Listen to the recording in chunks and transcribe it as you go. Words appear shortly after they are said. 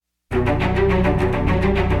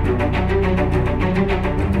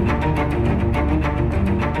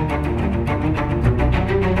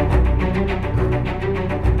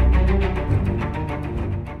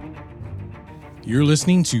You're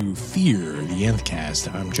listening to Fear the Nth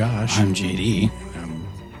Cast. I'm Josh. I'm JD. I'm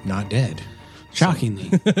not dead.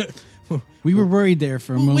 Shockingly. We were worried there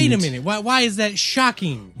for a moment. Wait a minute. Why is that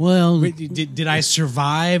shocking? Well, Did I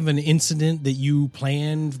survive an incident that you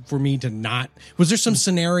planned for me to not? Was there some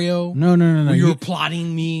scenario? No. Where you were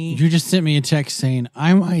plotting me? You just sent me a text saying,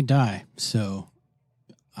 I might die. So,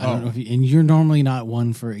 I don't know if and you're normally not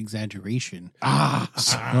one for exaggeration.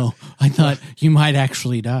 So I thought you might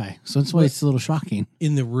actually die. So that's why it's a little shocking.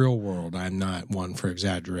 In the real world, I'm not one for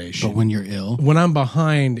exaggeration. But when you're ill. When I'm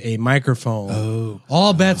behind a microphone,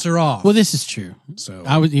 all bets are off. Well, this is true. So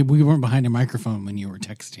we weren't behind a microphone when you were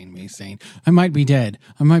texting me saying, I might be dead.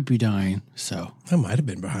 I might be dying. So I might have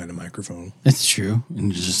been behind a microphone. that's true.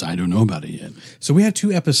 And just I don't know about it yet. So we have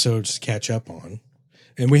 2 episodes to catch up on.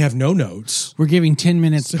 And we have no notes. We're giving 10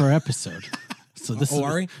 minutes per episode. So this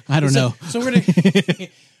are we? I don't know. So we're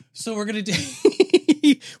gonna do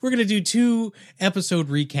we're gonna do 2 episode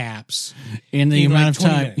recaps in the amount of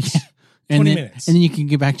 20 time. minutes. Yeah. 20 minutes. And then you can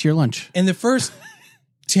get back to your lunch. And the first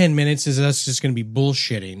 10 minutes is us just gonna be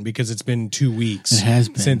bullshitting because it's been 2 weeks. It has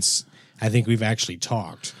been. Since I think we've actually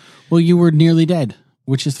talked. Well, you were nearly dead,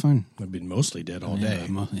 which is fun. I've been mostly dead all day.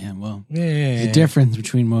 The difference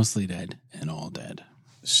between mostly dead and all dead.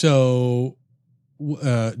 So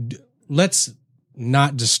let's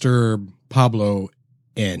not disturb Pablo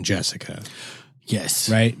and Jessica. Yes.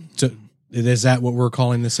 Right? So is that what we're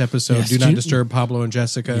calling this episode? Yes. Do not disturb Pablo and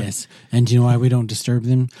Jessica? Yes. And do you know why we don't disturb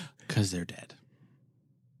them? Because they're dead.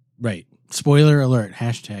 Right. Spoiler alert.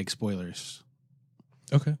 # spoilers.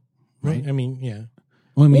 Okay. Right. I mean, yeah.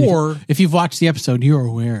 Well, I mean, or if you've watched the episode, you're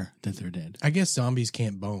aware that they're dead. I guess zombies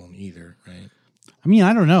can't bone either, right? I mean,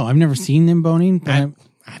 I don't know. I've never seen them boning, but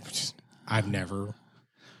I've never.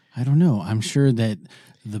 I don't know. I'm sure that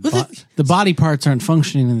the body parts aren't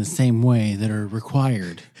functioning in the same way that are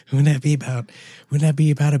required. Wouldn't that be about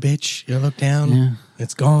a bitch? You look down, Yeah.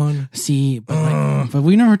 It's gone. See, but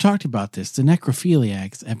we never talked about this. The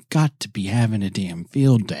necrophiliacs have got to be having a damn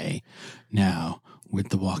field day now with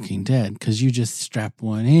The Walking Dead, because you just strap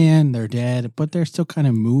one in, they're dead, but they're still kind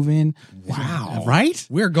of moving. Wow. Right?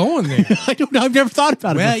 We're going there. I don't know. I've never thought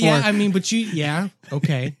about it before. Well, yeah, I mean, but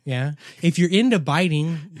okay, yeah. If you're into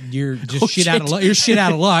biting, you're just shit out of luck. You're shit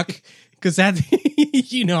out of luck, because that,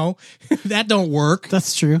 that don't work.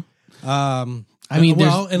 That's true. I mean,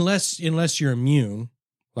 well, unless you're immune,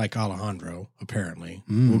 like Alejandro, apparently.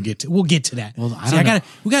 We'll get to that. Well,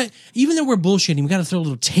 we got even though we're bullshitting, we got to throw a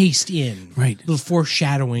little taste in, right? A little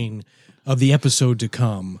foreshadowing of the episode to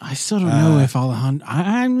come. I still don't know if Alejandro.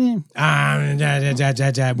 I mean,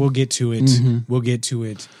 we'll get to it. Mm-hmm. We'll get to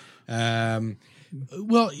it.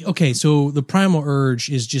 Well, okay, so the primal urge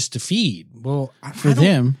is just to feed. Well, for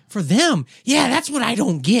them. Yeah, that's what I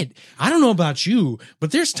don't get. I don't know about you,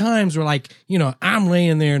 but there's times where, like, I'm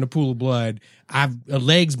laying there in a pool of blood. A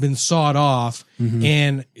leg's been sawed off,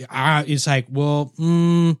 and it's like, well,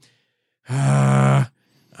 I'm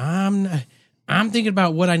thinking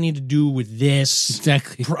about what I need to do with this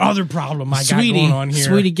other problem I got going on here.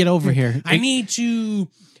 Sweetie, get over here.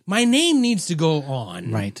 My name needs to go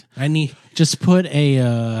on. Right. Just put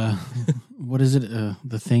a, what is it?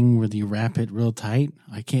 The thing where you wrap it real tight.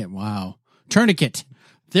 Wow. Tourniquet.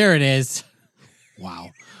 There it is.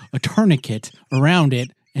 Wow. A tourniquet around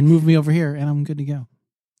it and move me over here and I'm good to go.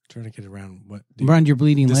 Tourniquet around what? Around your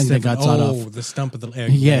bleeding leg that got sawed off. Oh, the stump of the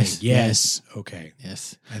leg. Yes. Okay.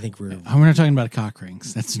 Yes. I think we're not talking about cock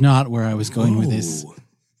rings. That's not where I was going with this.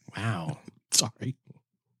 Wow. Sorry.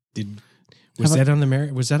 Was that on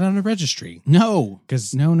the registry? No.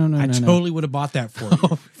 Because no. I totally would have bought that for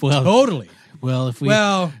you. Well, totally.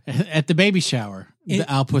 Well, at the baby shower,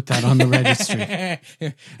 I'll put that on the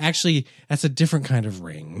registry. Actually, that's a different kind of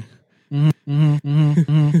ring. Yeah.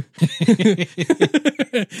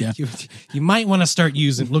 You might want to start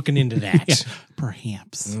looking into that. Yeah,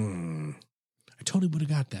 perhaps. I totally would have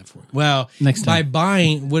got that for you. Well, next time.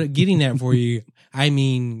 By getting that for you, I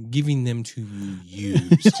mean giving them to you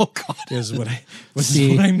use. Oh God, is what I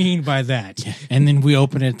mean by that. Yeah. And then we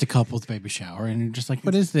open it at the couple's baby shower, and you're just like,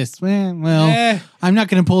 "What is this?" Well, I'm not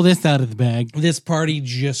going to pull this out of the bag. This party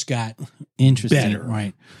just got interesting, better.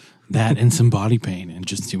 Right? That and some body pain, and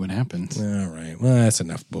just see what happens. All right. Well, that's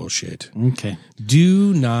enough bullshit. Okay.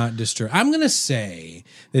 Do not disturb. I'm going to say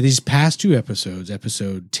that these past 2 episodes,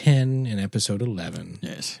 episode 10 and episode 11,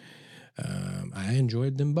 yes, I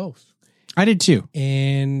enjoyed them both. I did too.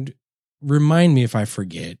 And remind me if I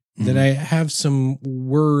forget that I have some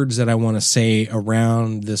words that I want to say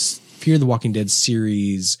around this Fear the Walking Dead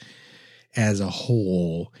series as a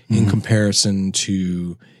whole in comparison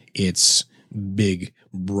to its big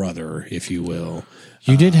brother, if you will.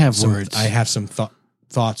 You did have words. I have some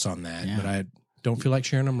thoughts on that, Yeah. but I don't feel like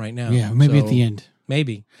sharing them right now. Yeah, maybe So, at the end.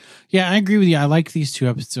 Maybe. Yeah, I agree with you. I like these 2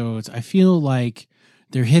 episodes. I feel like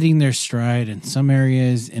they're hitting their stride in some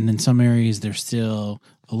areas, and in some areas they're still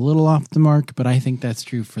a little off the mark, but I think that's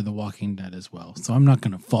true for The Walking Dead as well. So I'm not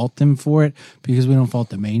going to fault them for it because we don't fault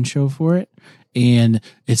the main show for it. And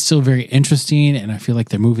it's still very interesting, and I feel like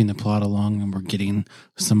they're moving the plot along and we're getting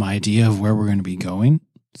some idea of where we're going to be going.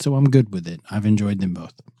 So I'm good with it. I've enjoyed them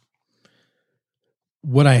both.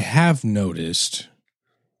 What I have noticed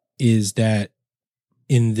is that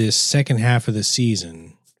in this second half of the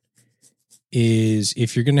season is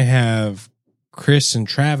if you're going to have Chris and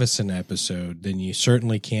Travis in an episode, then you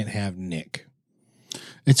certainly can't have Nick.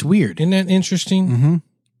 It's weird. Isn't that interesting? Mm-hmm.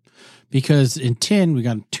 Because in 10, we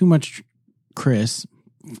got too much Chris.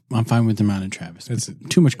 I'm fine with the amount of Travis. It's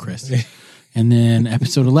too much Chris. And then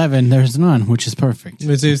episode 11, there's none, which is perfect.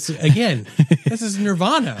 Again, this is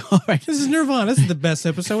Nirvana. All right. This is Nirvana. This is the best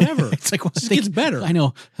episode ever. It's like, it just gets better. I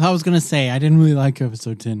know. I was going to say, I didn't really like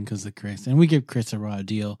episode 10 because of Chris. And we give Chris a raw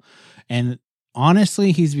deal. And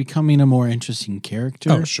honestly, he's becoming a more interesting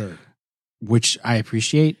character. Oh, sure. Which I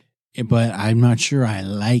appreciate. But I'm not sure I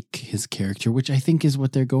like his character, which I think is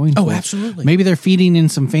what they're going for. Oh, absolutely. Maybe they're feeding in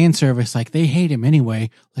some fan service. Like, they hate him anyway.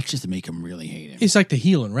 Let's just make him really hate him. It's like the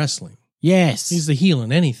heel in wrestling. Yes. He's the heel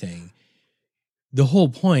in anything. The whole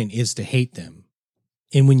point is to hate them.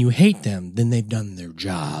 And when you hate them, then they've done their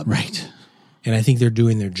job. Right. And I think they're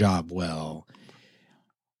doing their job well.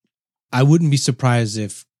 I wouldn't be surprised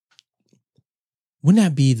if, wouldn't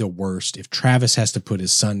that be the worst if Travis has to put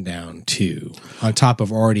his son down too, on top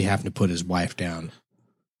of already having to put his wife down?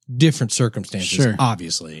 Different circumstances, Sure.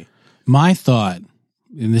 Obviously. My thought,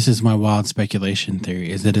 and this is my wild speculation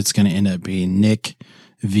theory, is that it's going to end up being Nick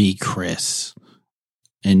v. Chris,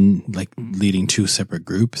 and like leading 2 separate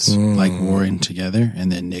groups, like warring together,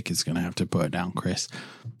 and then Nick is going to have to put down Chris.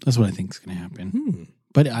 That's what I think is going to happen.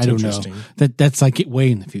 But I don't know. That's like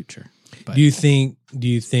way in the future. But Do you think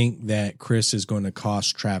that Chris is going to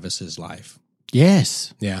cost Travis his life?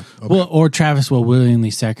 yes. Yeah. Okay. Well, or Travis will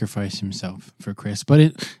willingly sacrifice himself for Chris, but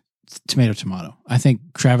it's tomato. I think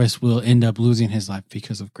Travis will end up losing his life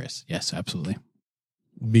because of Chris. Yes, absolutely.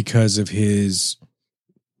 Because of his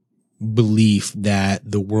belief that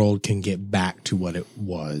the world can get back to what it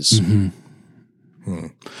was. Mm-hmm.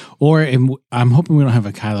 Or I'm hoping we don't have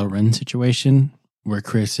a Kylo Ren situation where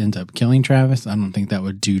Chris ends up killing Travis. I don't think that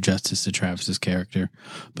would do justice to Travis's character,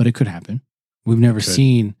 but it could happen. We've never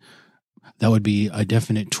seen. That would be a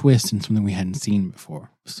definite twist and something we hadn't seen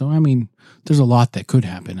before. So, I mean, there's a lot that could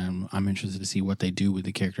happen. I'm interested to see what they do with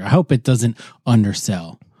the character. I hope it doesn't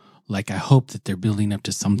undersell. Like, I hope that they're building up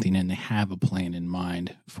to something and they have a plan in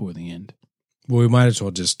mind for the end. Well, we might as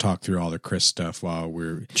well just talk through all the Chris stuff while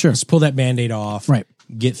we're... Sure. Let's pull that Band-Aid off. Right.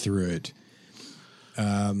 Get through it.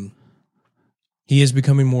 He is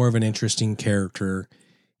becoming more of an interesting character.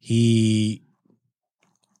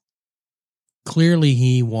 Clearly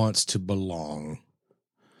he wants to belong.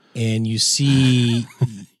 And you see...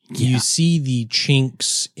 You see the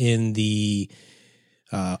chinks in the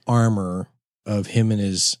armor of him and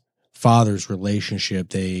his father's relationship.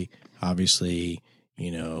 They obviously,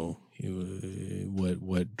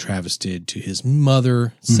 what Travis did to his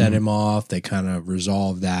mother set him off. They kind of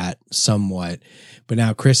resolved that somewhat. But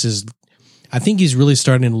now I think he's really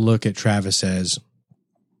starting to look at Travis as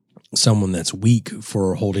someone that's weak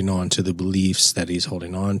for holding on to the beliefs that he's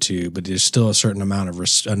holding on to, but there's still a certain amount of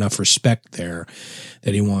enough respect there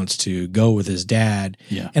that he wants to go with his dad.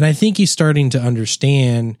 Yeah. And I think he's starting to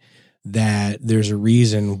understand that there's a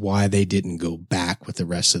reason why they didn't go back with the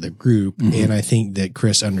rest of the group. And I think that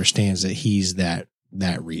Chris understands that he's that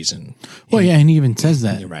reason. Well, and he even says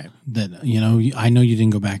that. You're right. That, I know you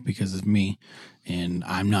didn't go back because of me. And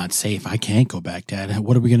I'm not safe. I can't go back, Dad.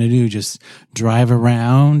 What are we going to do? Just drive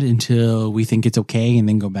around until we think it's okay and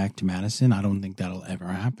then go back to Madison? I don't think that'll ever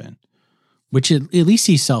happen. Which at least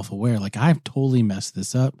he's self-aware. Like, I've totally messed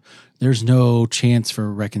this up. There's no chance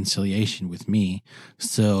for reconciliation with me.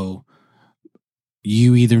 So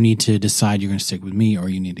you either need to decide you're going to stick with me or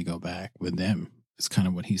you need to go back with them. It's kind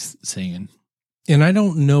of what he's saying. And I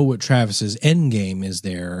don't know what Travis's end game is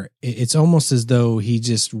there. It's almost as though he's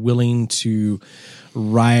just willing to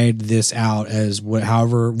ride this out as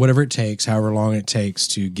whatever it takes, however long it takes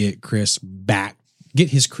to get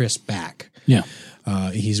his Chris back. Yeah.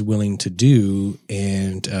 He's willing to do.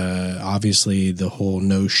 And obviously the whole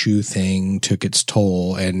no shoe thing took its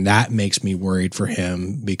toll. And that makes me worried for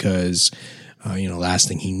him because, last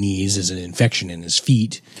thing he needs is an infection in his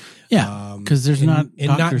feet. Yeah. Because there's not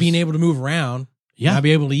being able to move around. Yeah. Not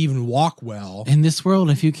be able to even walk well. In this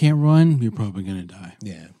world, if you can't run, you're probably going to die.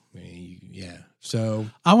 Yeah. So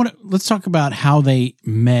let's talk about how they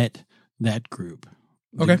met that group.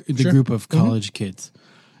 Okay, The sure. group of college kids.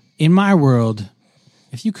 In my world,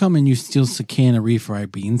 if you come and you steal a can of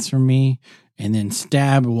refried beans from me and then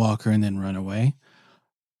stab a walker and then run away,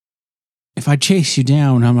 if I chase you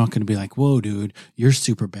down, I'm not going to be like, whoa, dude, you're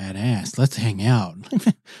super badass. Let's hang out.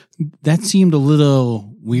 That seemed a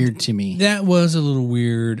little weird to me. that was a little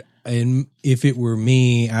weird. And if it were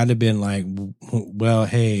me, I'd have been like, well,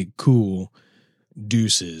 hey, cool.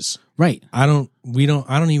 Deuces. Right. I never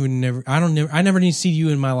need to see you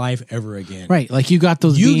in my life ever again. Right. Like you got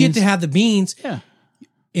those You beans. get to have the beans. Yeah.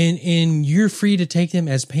 And you're free to take them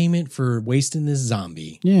as payment for wasting this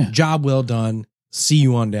zombie. Yeah. Job well done. See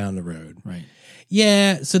you on down the road. Right.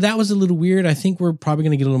 Yeah. So that was a little weird. I think we're probably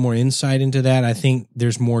going to get a little more insight into that. I think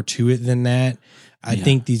there's more to it than that. I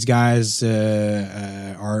think these guys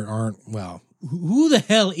aren't, well, who the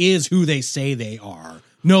hell is who they say they are?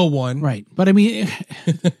 No one. Right. But I mean,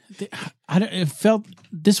 it felt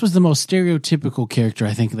this was the most stereotypical character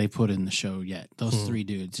I think they put in the show yet. Those three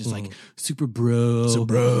dudes, just like super bro. So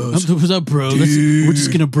bros. What's up, bro? We're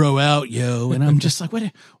just gonna bro out, yo. And I'm just like,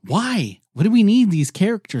 why? What do we need these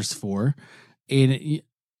characters for? And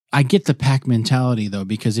I get the pack mentality though,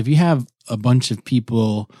 because if you have a bunch of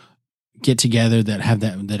people get together that have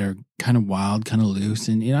that are kind of wild, kind of loose,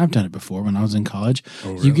 and I've done it before when I was in college.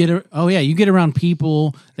 Oh, really? You get around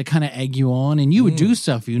people that kind of egg you on, and you would do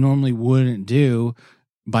stuff you normally wouldn't do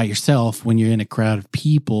by yourself when you're in a crowd of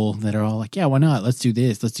people that are all like, yeah, why not? Let's do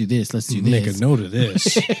this. Let's do this. Let's do this. Make a note of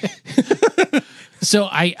this. So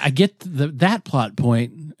I get that plot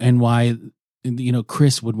point and why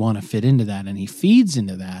Chris would want to fit into that, and he feeds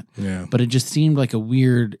into that. Yeah. But it just seemed like a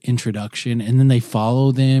weird introduction. And then they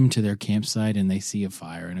follow them to their campsite and they see a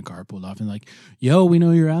fire and a car pulled off and like, yo, we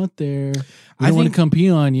know you're out there. I don't want to come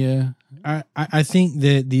pee on you. I think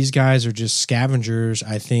that these guys are just scavengers.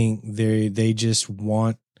 I think they just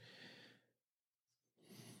want.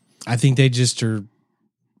 I think they just are.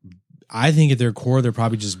 I think at their core, they're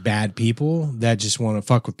probably just bad people that just want to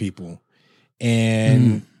fuck with people.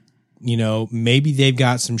 And, maybe they've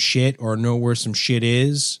got some shit or know where some shit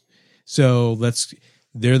is. So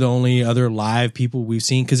they're the only other live people we've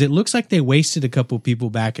seen. Cause it looks like they wasted a couple of people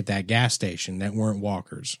back at that gas station that weren't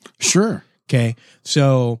walkers. Sure. Okay.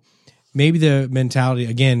 So maybe the mentality,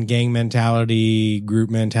 again, gang mentality, group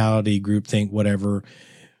think, whatever.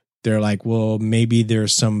 They're like, well, maybe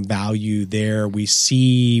there's some value there. We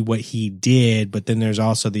see what he did, but then there's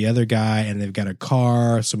also the other guy and they've got a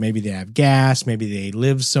car. So maybe they have gas. Maybe they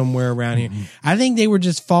live somewhere around here. I think they were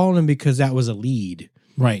just following because that was a lead.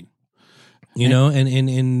 Right. If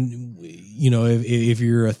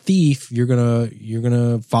you're a thief, you're going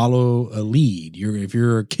to follow a lead. If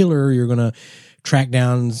you're a killer, you're going to track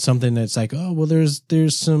down something that's like, oh, well, there's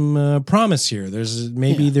some promise here. This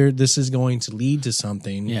is going to lead to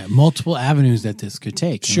something. Yeah, multiple avenues that this could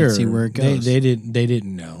take. Sure, let's see where it goes. They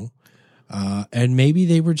didn't know, and maybe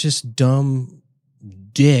they were just dumb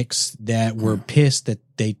dicks that were pissed that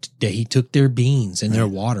he took their beans and their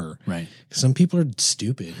water. Right. Some people are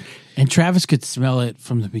stupid, and Travis could smell it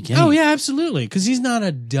from the beginning. Oh yeah, absolutely, because he's not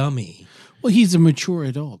a dummy. Well, he's a mature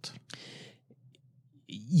adult.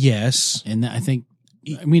 Yes. And I think,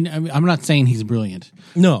 I'm not saying he's brilliant.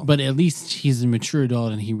 No. But at least he's a mature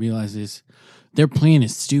adult and he realizes their plan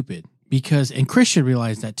is stupid. And Chris should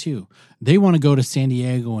realize that too. They want to go to San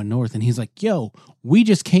Diego and north. And he's like, yo, we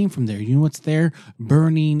just came from there. You know what's there?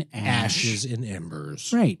 Burning ashes and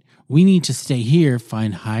embers. Right. We need to stay here,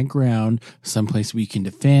 find high ground, someplace we can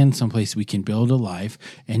defend, someplace we can build a life,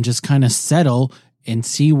 and just kind of settle and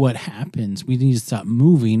see what happens. We need to stop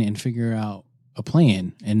moving and figure out a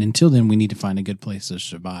plan, and until then we need to find a good place to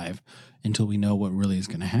survive until we know what really is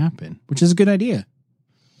going to happen, which is a good idea.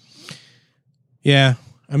 Yeah,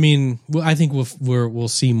 I think we'll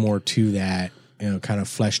see more to that, kind of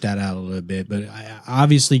flesh that out a little bit. But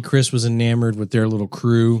obviously, Chris was enamored with their little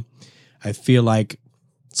crew. I feel like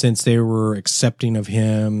since they were accepting of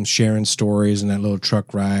him, sharing stories and that little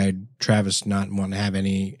truck ride, Travis not wanting to have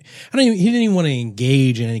any. He didn't even want to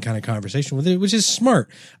engage in any kind of conversation with it, which is smart.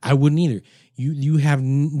 I wouldn't either.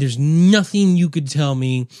 There's nothing you could tell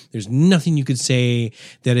me. There's nothing you could say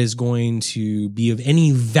that is going to be of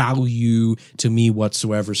any value to me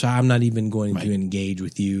whatsoever. So I'm not even going to engage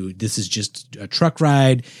with you. This is just a truck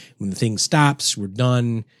ride. When the thing stops, we're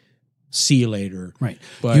done. See you later. Right.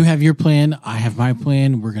 But you have your plan. I have my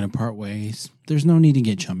plan. We're going to part ways. There's no need to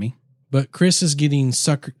get chummy. But Chris is getting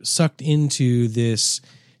sucked into this.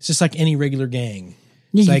 It's just like any regular gang.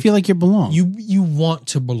 Yeah, It's you feel like you belong. You want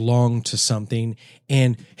to belong to something.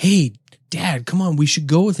 And, hey, Dad, come on, we should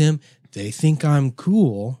go with him. They think I'm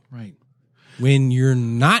cool. Right. When you're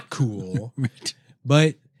not cool. Right.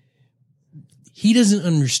 But he doesn't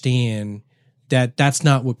understand that that's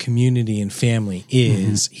not what community and family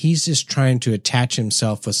is. Mm-hmm. He's just trying to attach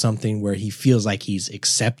himself with something where he feels like he's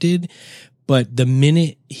accepted. But the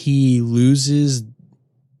minute he loses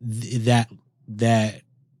that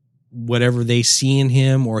whatever they see in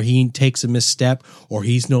him, or he takes a misstep, or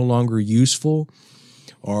he's no longer useful,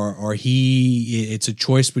 or it's a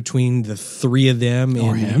choice between the three of them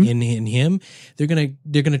and him, they're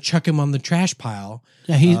gonna chuck him on the trash pile.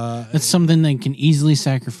 Yeah, that's something they can easily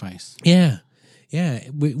sacrifice. Yeah,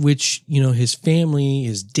 which his family,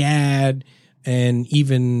 his dad, and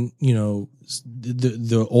even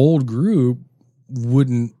the old group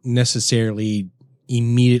wouldn't necessarily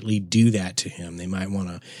immediately do that to him. They might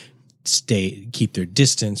want to keep their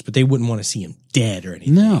distance, but they wouldn't want to see him dead or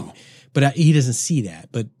anything. No. But he doesn't see that.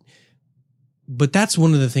 But that's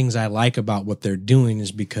one of the things I like about what they're doing,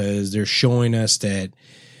 is because they're showing us that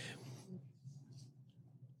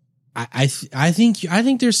I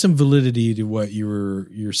think there's some validity to what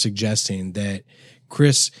you're suggesting, that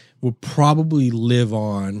Chris will probably live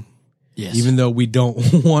on, yes, even though we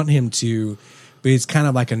don't want him to. But it's kind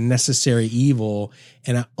of like a necessary evil,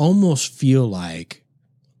 and I almost feel like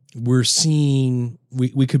we're seeing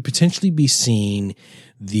we could potentially be seeing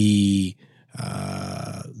the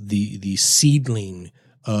seedling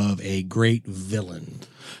of a great villain.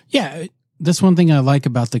 Yeah, that's one thing I like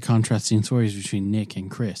about the contrasting stories between Nick and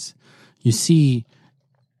Chris. You see,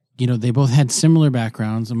 they both had similar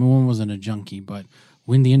backgrounds. I mean, one wasn't a junkie, but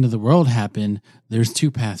when the end of the world happened, there's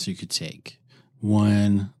two paths you could take.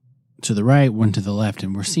 One to the right, one to the left,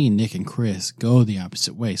 and we're seeing Nick and Chris go the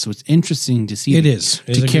opposite way. So it's interesting to see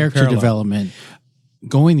the character development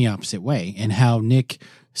going the opposite way, and how Nick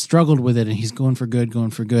struggled with it and he's going for good,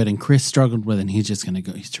 and Chris struggled with it and he's just going to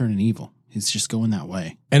go, he's turning evil. He's just going that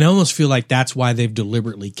way. And I almost feel like that's why they've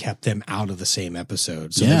deliberately kept them out of the same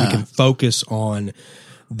episode, so that we can focus on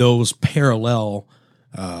those parallel,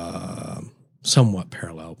 somewhat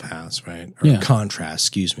parallel paths, right? Or contrast,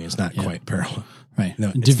 excuse me. It's not quite parallel. Right.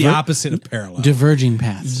 No, it's the opposite of parallel. Diverging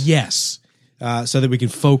paths. Yes. So that we can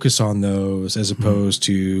focus on those as opposed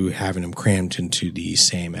to having them crammed into the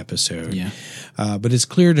same episode. Yeah. But it's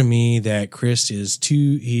clear to me that Chris is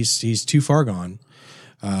he's too far gone.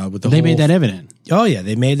 They made that evident. Oh yeah.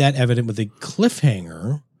 They made that evident with the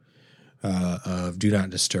cliffhanger, of Do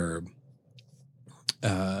Not Disturb.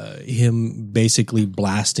 Him basically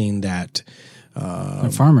blasting that,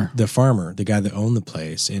 the farmer, the guy that owned the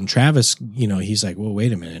place. And Travis, he's like, well,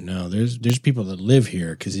 wait a minute. No, there's people that live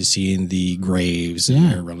here, because he's seeing the graves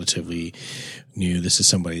and they're relatively new. This is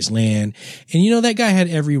somebody's land. And that guy had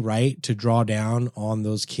every right to draw down on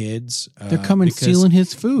those kids. They're coming stealing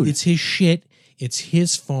his food. It's his shit. It's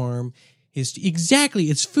his farm.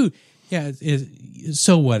 It's food. Yeah.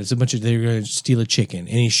 So what? It's they're going to steal a chicken,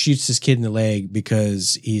 and he shoots this kid in the leg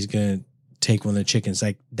because he's going to take one of the chickens.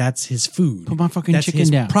 Like, that's his food. Put my fucking that's chicken his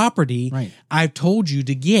down. Property. Right. I've told you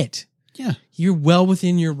to get. Yeah. You're well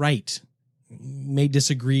within your right. May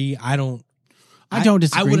disagree. I don't disagree.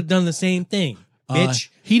 I would have done the same thing. Bitch.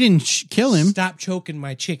 He didn't kill him. Stop choking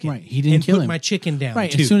my chicken. Right. He didn't kill him. Put my chicken down.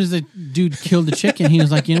 Right. Too. As soon as the dude killed the chicken, he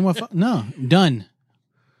was like, you know what? No, done.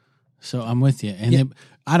 So I'm with you. And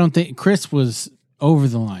I don't think Chris was over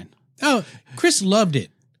the line. Oh, Chris loved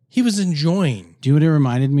it. He was enjoying. Do you know what it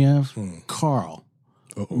reminded me of? Carl.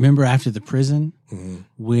 Uh-oh. Remember after the prison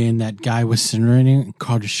when that guy was surrendering,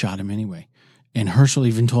 Carl just shot him anyway. And Herschel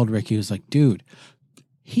even told Rick, he was like, dude,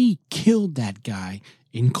 he killed that guy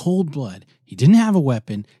in cold blood. He didn't have a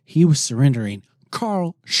weapon. He was surrendering.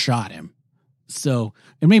 Carl shot him. So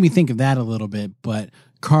it made me think of that a little bit, but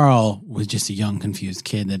Carl was just a young, confused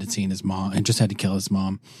kid that had seen his mom and just had to kill his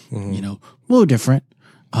mom. A little different.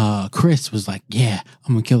 Chris was like, yeah,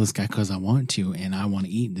 I'm going to kill this guy because I want to, and I want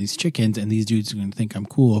to eat these chickens, and these dudes are going to think I'm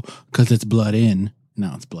cool because it's blood in.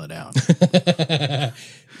 Now it's blood out.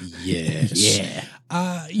 Yes. Yeah.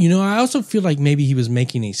 I also feel like maybe he was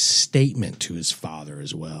making a statement to his father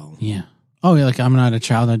as well. Yeah. Oh, yeah, like, I'm not a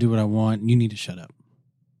child. I do what I want. You need to shut up.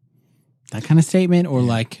 That kind of statement, or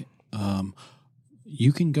like,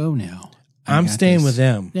 you can go now. I'm staying with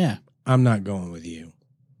them. Yeah. I'm not going with you.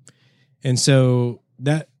 And so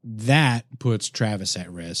that puts Travis at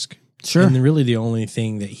risk. Sure. And really the only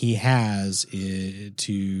thing that he has is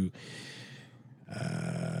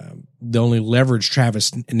the only leverage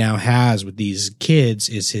Travis now has with these kids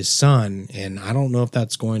is his son. And I don't know if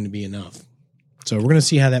that's going to be enough. So we're going to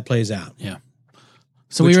see how that plays out. Yeah.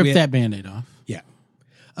 So we ripped that Band-Aid off. Yeah.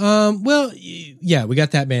 Well, yeah, we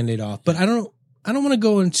got that Band-Aid off, but I don't want to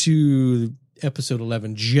go into episode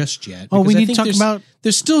 11 just yet. Oh, we because I need to think talk about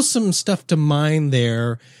there's still some stuff to mine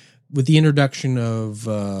there with the introduction of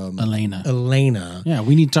Elena. Yeah,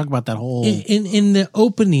 we need to talk about that whole in the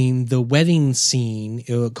opening, the wedding scene,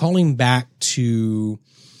 calling back to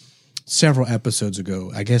several episodes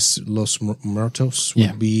ago. I guess Los Muertos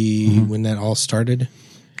would be when that all started.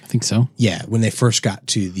 I think so. Yeah, when they first got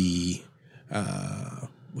to the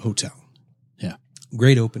hotel. Yeah.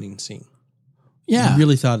 Great opening scene. Yeah. I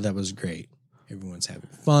really thought that was great. Everyone's having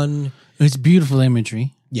fun. It's beautiful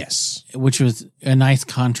imagery. Yes. Which was a nice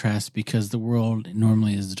contrast because the world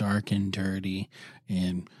normally is dark and dirty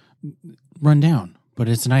and run down. But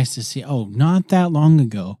it's nice to see, not that long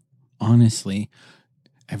ago, honestly,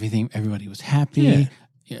 everybody was happy.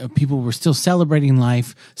 Yeah. People were still celebrating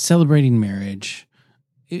life, celebrating marriage.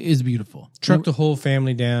 It is beautiful. Trucked the whole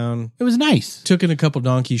family down. It was nice. Took in a couple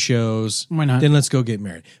donkey shows. Why not? Then let's go get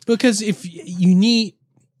married. Because if you need...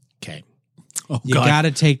 Okay. You got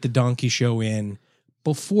to take the donkey show in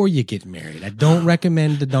before you get married. I don't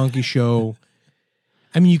recommend the donkey show.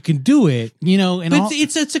 I mean, you can do it, but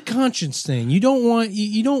it's a conscience thing. You don't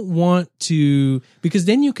want to, because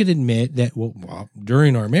then you could admit that well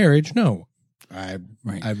during our marriage, no,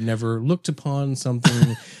 I've never looked upon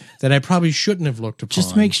something that I probably shouldn't have looked upon.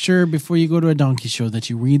 Just make sure before you go to a donkey show that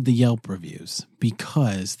you read the Yelp reviews,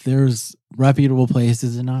 because there's reputable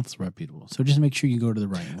places and not so reputable. So just make sure you go to the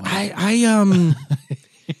right one.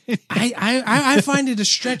 I find it a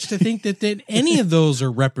stretch to think that any of those are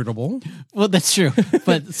reputable. Well, that's true,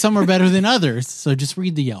 but some are better than others. So just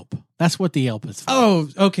read the Yelp. That's what the Yelp is for. Oh,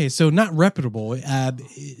 okay. So not reputable.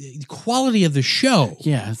 Quality of the show.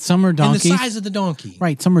 Yeah, some are donkeys. And the size of the donkey.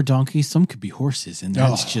 Right, some are donkeys. Some could be horses, and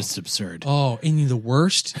that's just absurd. Oh, and the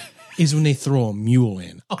worst is when they throw a mule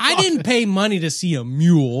in. I didn't pay money to see a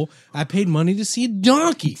mule. I paid money to see a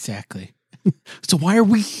donkey. Exactly. So why are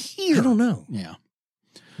we here? I don't know. Yeah.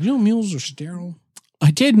 You know mules are sterile? I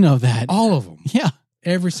did know that. All of them. Yeah.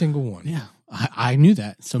 Every single one. Yeah. I knew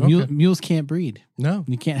that. So mules can't breed. No.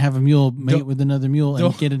 You can't have a mule mate with another mule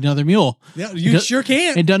and get another mule. Yeah, you sure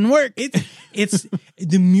can't. It doesn't work. It's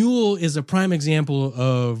the mule is a prime example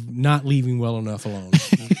of not leaving well enough alone.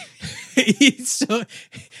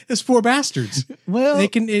 It's poor bastards. Well, they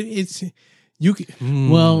can.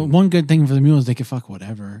 Well, one good thing for the mule is they can fuck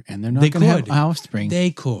whatever, and they're not going to have offspring.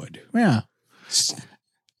 They could. Yeah.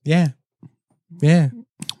 Yeah. Yeah.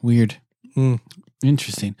 Weird.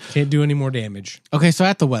 Interesting. Can't do any more damage. Okay, so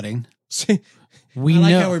at the wedding, I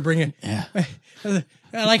like how we bring it. Yeah.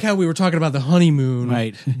 I like how we were talking about the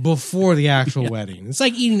honeymoon before the actual wedding. It's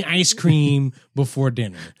like eating ice cream before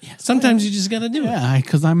dinner. Yeah. Sometimes you just got to do it. Yeah,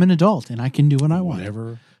 because I'm an adult and I can do what I want.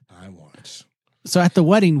 Whatever I want. So at the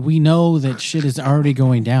wedding, we know that shit is already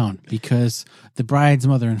going down because the bride's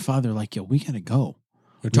mother and father are like, yo, we got to go.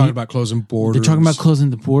 They're talking about closing borders. They're talking about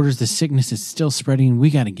closing the borders. The sickness is still spreading.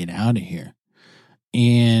 We got to get out of here.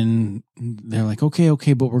 And they're like,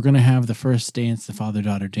 okay, but we're going to have the first dance, the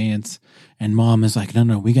father-daughter dance. And mom is like,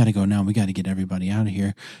 no, we got to go now. We got to get everybody out of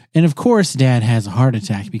here. And of course, dad has a heart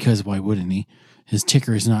attack because why wouldn't he? His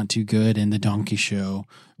ticker is not too good. And the donkey show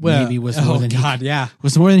maybe was more than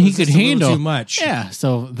he could handle. Too much. Yeah.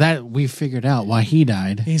 So that we figured out why he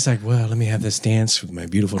died. He's like, well, let me have this dance with my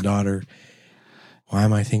beautiful daughter. Why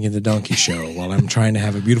am I thinking the donkey show while I'm trying to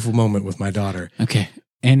have a beautiful moment with my daughter? Okay.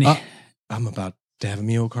 And I'm about to have a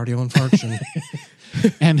myocardial infarction.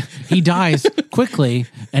 And he dies quickly.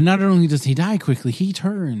 And not only does he die quickly, he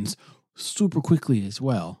turns super quickly as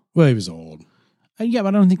well. Well, he was old. Yeah,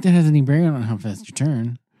 but I don't think that has any bearing on how fast you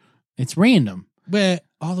turn. It's random. But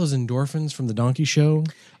all those endorphins from the donkey show,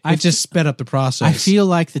 I just sped up the process. I feel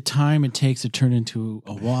like the time it takes to turn into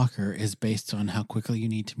a walker is based on how quickly you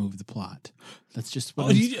need to move the plot. That's just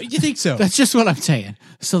what you think so? That's just what I'm saying.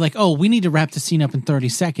 So like, we need to wrap the scene up in 30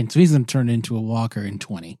 seconds. So he's going to turn into a walker in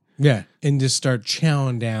 20. Yeah, and just start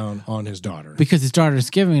chowing down on his daughter. Because his daughter's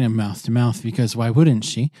giving him mouth to mouth, because why wouldn't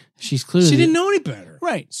she? She didn't know any better.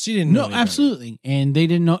 Right. She didn't know any absolutely. And they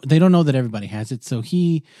don't know that everybody has it. So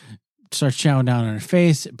he starts chowing down on her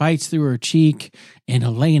face, bites through her cheek, and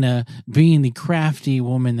Elena, being the crafty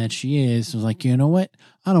woman that she is, was like, you know what?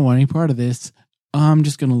 I don't want any part of this. I'm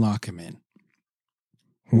just going to lock him in.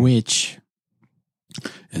 Which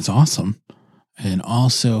is awesome and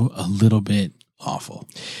also a little bit awful.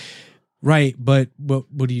 Right, but what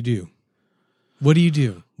do you do? What do you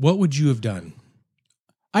do? What would you have done?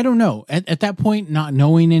 I don't know. At that point, not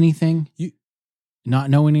knowing anything, you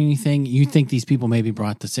think these people maybe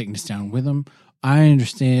brought the sickness down with them. I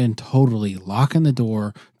understand totally. Locking the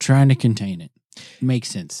door, trying to contain it. Makes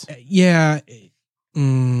sense. Yeah.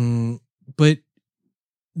 But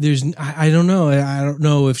I don't know. I don't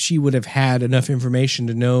know if she would have had enough information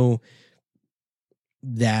to know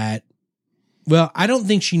that. Well, I don't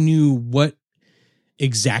think she knew what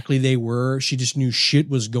exactly they were. She just knew shit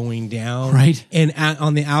was going down. Right. And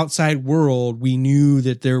on the outside world, we knew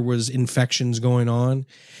that there was infections going on.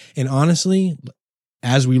 And honestly,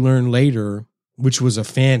 as we learned later, which was a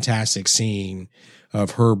fantastic scene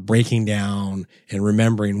of her breaking down and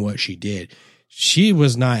remembering what she did, she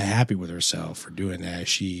was not happy with herself for doing that.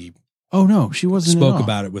 She she wasn't. Spoke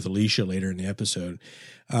about it with Alicia later in the episode.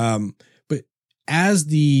 But as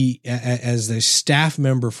the staff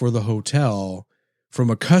member for the hotel, from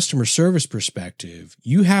a customer service perspective,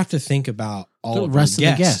 you have to think about all the of rest the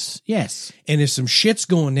of the guests. Yes. And if some shit's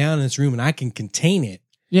going down in this room and I can contain it,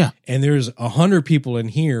 yeah, and there's 100 people in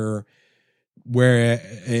here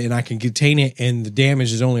and I can contain it, and the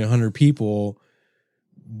damage is only 100 people,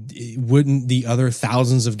 wouldn't the other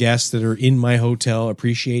thousands of guests that are in my hotel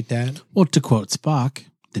appreciate that? Well, to quote Spock,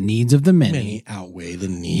 the needs of the many outweigh the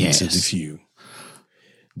needs of the few.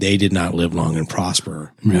 They did not live long and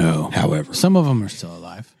prosper. No. However, some of them are still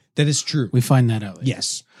alive. That is true. We find that out later.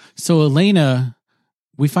 Yes. So Elena,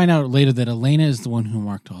 we find out later that Elena is the one who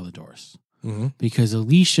marked all the doors. Mm-hmm. Because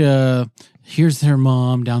Alicia hears her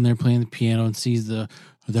mom down there playing the piano and sees the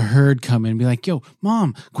herd come in and be like, yo,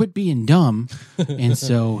 mom, quit being dumb. And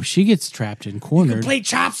so she gets trapped and cornered. You can play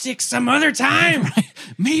chopsticks some other time. Right.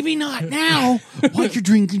 Maybe not now while you're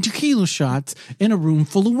drinking tequila shots in a room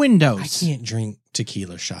full of windows. I can't drink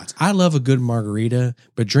tequila shots. I love a good margarita,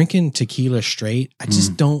 but drinking tequila straight, I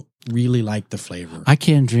just don't really like the flavor. I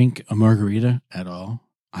can't drink a margarita at all.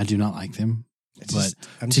 I do not like them. But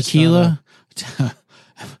tequila,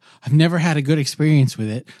 I've never had a good experience with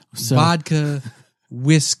it. So. Vodka,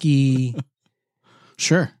 whiskey.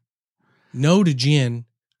 Sure. No to gin.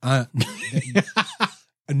 I'm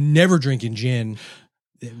never drinking gin.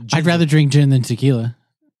 I'd rather drink gin than tequila.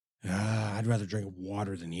 I'd rather drink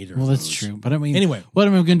water than either. Well, that's true. But I mean, anyway, what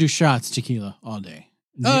am I going to do? Shots, tequila all day.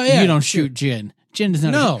 Oh, yeah. You don't shoot gin. Gin does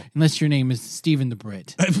not. No. Unless your name is Stephen the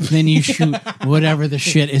Brit. Then you shoot whatever the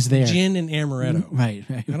shit is there. Gin and amaretto. Right.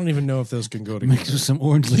 I don't even know if those can go together. Mixed with some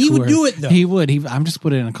orange liqueur. He would do it, though. He would. I'm just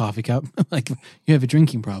put it in a coffee cup. Like, you have a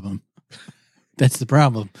drinking problem. That's the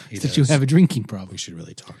problem. That you have a drinking problem. We should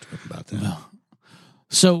really talk to him about that. Well,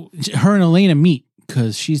 so her and Elena meet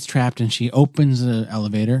because she's trapped and she opens the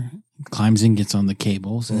elevator, climbs in, gets on the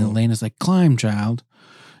cables, and Elena's like, climb, child.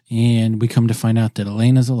 And we come to find out that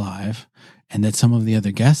Elena's alive and that some of the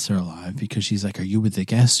other guests are alive because she's like, are you with the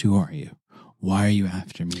guests? Who are you? Why are you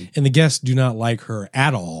after me? And the guests do not like her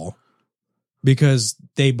at all because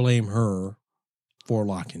they blame her for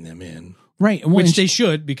locking them in. Right. Which they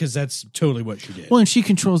should, because that's totally what she did. Well, and she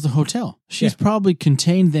controls the hotel. She's probably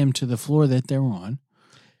contained them to the floor that they're on.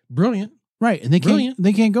 Brilliant. Right. And they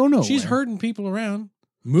can't go nowhere. She's herding people around,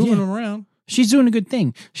 moving them around. She's doing a good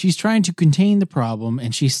thing. She's trying to contain the problem,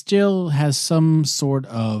 and she still has some sort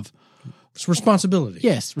of responsibility.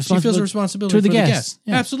 Yes, she feels a responsibility to the for guests.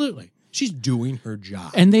 Yeah. Absolutely. She's doing her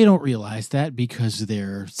job. And they don't realize that because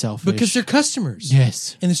they're selfish. Because they're customers.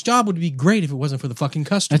 Yes. And this job would be great if it wasn't for the fucking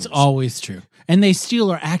customers. That's always true. And they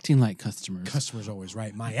still are acting like customers. Customers always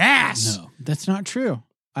right my ass. No, that's not true.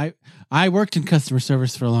 I worked in customer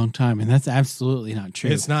service for a long time, and that's absolutely not true.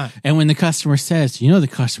 It's not. And when the customer says, the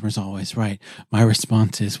customer's always right, my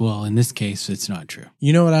response is, well, in this case, it's not true.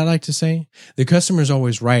 You know what I like to say? The customer's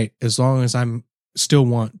always right as long as I'm still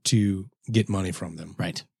want to get money from them.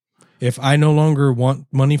 Right. If I no longer want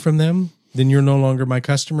money from them, then you're no longer my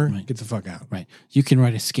customer. Right. Get the fuck out. Right. You can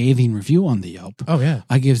write a scathing review on the Yelp. Oh, yeah.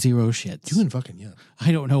 I give 0 shits. You and fucking Yelp.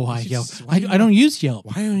 I don't know why Yelp. I don't use Yelp.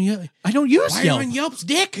 Why don't you? I don't use Why Yelp. are you on Yelp's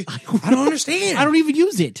dick? I don't understand. I don't even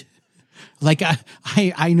use it. Like,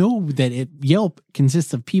 I know that Yelp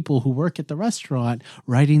consists of people who work at the restaurant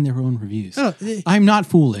writing their own reviews. Oh, I'm not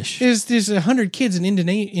foolish. There's 100 kids in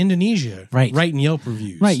Indonesia writing Yelp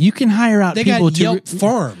reviews. Right. You can hire out people got Yelp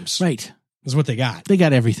farms. Right. Is what they got. They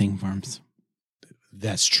got everything farms.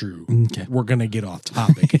 That's true. Okay. We're going to get off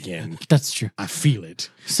topic again. That's true. I feel it.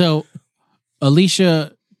 So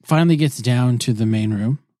Alicia finally gets down to the main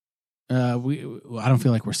room. I don't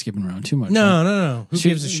feel like we're skipping around too much. No. Who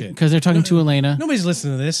gives a shit? Because they're talking to Elena. Nobody's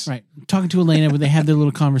listening to this. Right. Talking to Elena, where they have their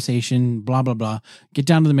little conversation, blah, blah, blah. Get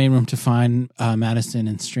down to the main room to find Madison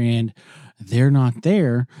and Strand. They're not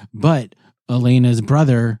there, but Elena's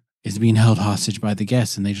brother is being held hostage by the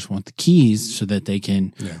guests, and they just want the keys so that they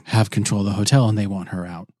can have control of the hotel, and they want her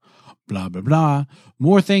out. Blah, blah, blah.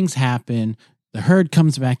 More things happen. The herd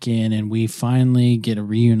comes back in, and we finally get a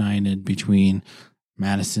reunited between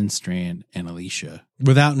Madison, Strand, and Alicia.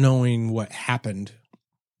 Without knowing what happened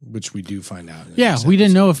which we do find out. Yeah, we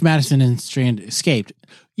didn't know if Madison and Strand escaped.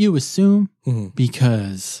 You assume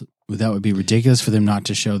because that would be ridiculous for them not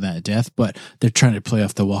to show that death, but they're trying to play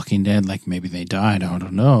off The Walking Dead like maybe they died. I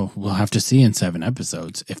don't know. We'll have to see in 7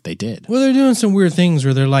 episodes if they did. Well, they're doing some weird things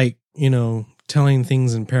where they're like, telling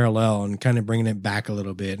things in parallel and kind of bringing it back a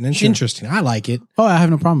little bit. And it's interesting. I like it. Oh, I have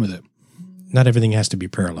no problem with it. Not everything has to be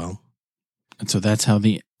parallel. And so that's how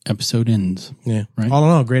the episode ends. Yeah. Right. All in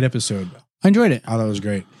all, great episode. I enjoyed it. I thought it was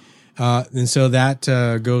great. And so that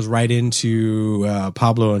goes right into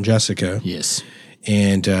Pablo and Jessica. Yes.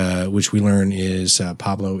 And which we learn is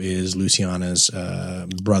Pablo is Luciana's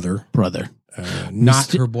brother.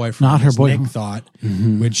 Not her boyfriend. Not her boyfriend. Nick thought,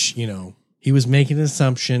 which, he was making an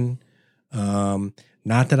assumption.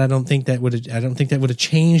 Not that I don't think that would have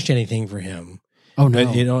changed anything for him. Oh no.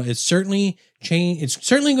 But it's certainly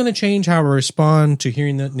going to change how I respond to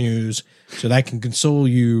hearing that news so that I can console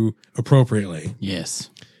you appropriately. Yes.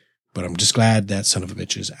 But I'm just glad that son of a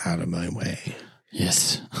bitch is out of my way.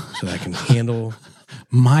 Yes. So that I can handle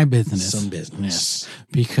my business. Some business. Yes.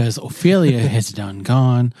 Because Ophelia has done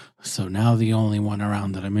gone. So now the only one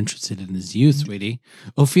around that I'm interested in is you, sweetie.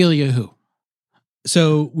 Ophelia who?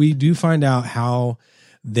 So we do find out how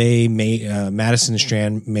they made Madison and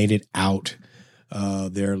Strand made it out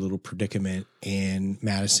their little predicament, and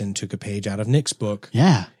Madison took a page out of Nick's book.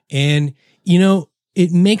 Yeah. And,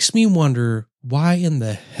 it makes me wonder why in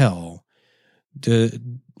the hell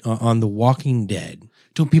on The Walking Dead.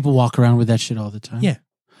 Don't people walk around with that shit all the time? Yeah.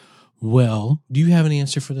 Well, do you have an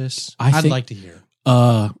answer for this? I'd like to hear.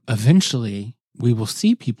 Eventually we will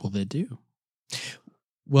see people that do.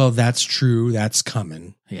 Well, that's true. That's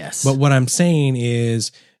coming. Yes. But what I'm saying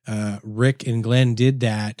is Rick and Glenn did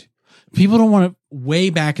that. People don't want to way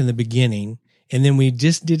back in the beginning. And then we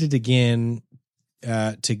just did it again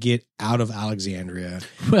to get out of Alexandria.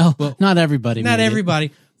 Well, not everybody. Not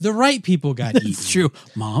everybody. The right people got eaten. It's true.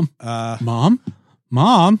 Mom.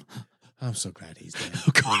 Mom. I'm so glad he's dead.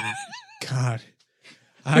 Oh, God. God.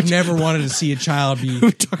 I've never wanted to see a child be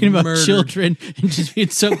We're talking about murdered. children and just being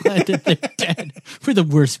so glad that they're dead. We're the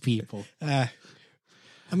worst people. I'm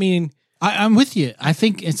with you. I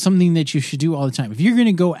think it's something that you should do all the time. If you're going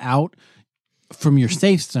to go out from your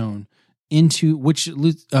safe zone into what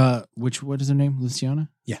is her name?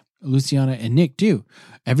 Luciana? Yeah. Luciana and Nick do.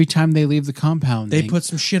 Every time they leave the compound, they put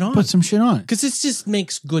some shit on. Because it just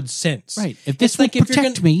makes good sense. Right. If this will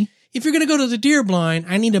protect me. If you're going to go to the deer blind,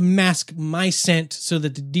 I need to mask my scent so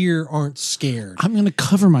that the deer aren't scared. I'm going to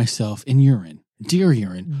cover myself in urine. Deer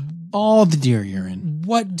urine. All the deer urine.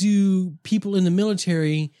 What do people in the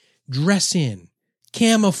military dress in?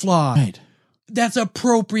 Camouflage. Right. That's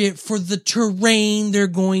appropriate for the terrain they're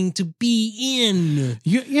going to be in.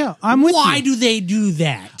 Yeah, I'm with you. Why do they do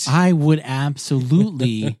that? I would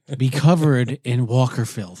absolutely be covered in walker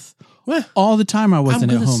filth. Well, all the time I wasn't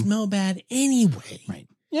at home. I'm going to smell bad anyway. Right.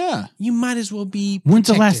 Yeah. You might as well be protected. When's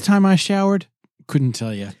the last time I showered? Couldn't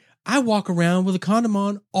tell you. I walk around with a condom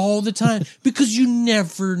on all the time because you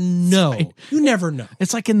never know. Right. You never know.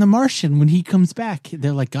 It's like in The Martian when he comes back.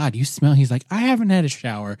 They're like, God, you smell. He's like, I haven't had a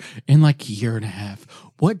shower in like a year and a half.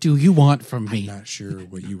 What do you want from me? I'm not sure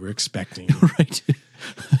what you were expecting. Right.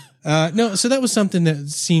 No, so that was something that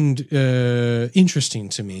seemed interesting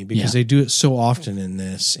to me because they do it so often in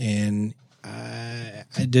this. And are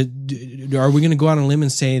we going to go out on a limb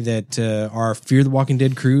and say that our Fear the Walking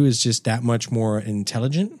Dead crew is just that much more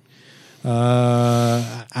intelligent?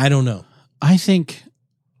 I don't know. I think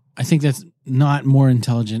that's not more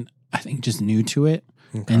intelligent. I think just new to it.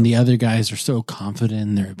 Okay. And the other guys are so confident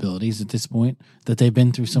in their abilities at this point that they've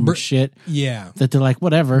been through so much shit. Yeah. That they're like,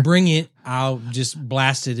 whatever. Bring it. I'll just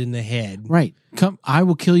blast it in the head. Right. Come. I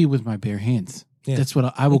will kill you with my bare hands. Yeah. That's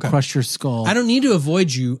what I will crush your skull. I don't need to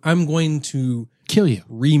avoid you. I'm going to kill you.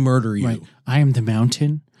 Re-murder you. Right. I am the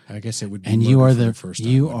mountain. I guess it would be. And you are the first.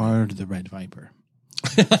 You are the red viper.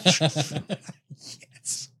 Yes.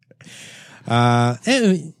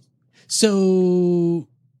 So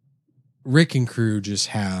Rick and crew just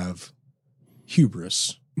have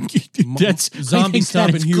hubris. That's zombie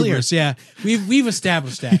stomping hubris. Clear. Yeah, we've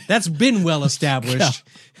established that. That's been well established.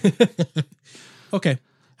 Yeah. Okay,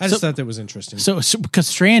 I just thought that was interesting. So because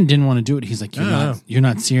Strand didn't want to do it, he's like, "You're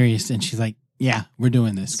not serious," and she's like, "Yeah, we're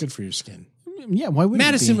doing this. It's good for your skin." Yeah, why would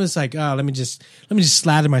Madison was like, "Oh, let me just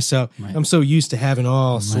slather myself. Right. I'm so used to having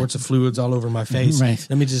all sorts of fluids all over my face. Right.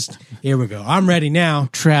 Let me just here we go. I'm ready now."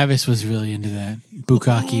 Travis was really into that.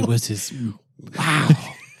 Bukkake was his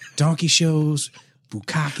donkey shows.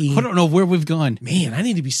 Bukkake. I don't know where we've gone. Man, I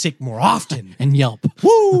need to be sick more often. And Yelp.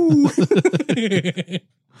 Woo!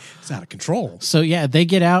 It's out of control. So yeah, they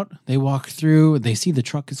get out. They walk through. They see the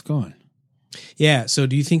truck is gone. Yeah. So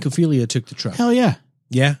do you think Ophelia took the truck? Hell yeah.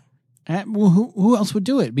 Yeah. Well, who else would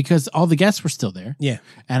do it? Because all the guests were still there. Yeah.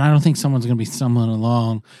 And I don't think someone's going to be stumbling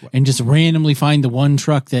along and just randomly find the one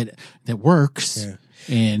truck that works. Yeah.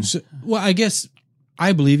 And So, well, I guess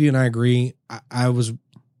I believe you and I agree. I was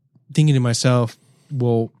thinking to myself,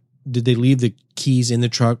 well, did they leave the keys in the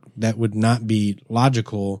truck? That would not be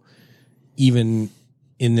logical, even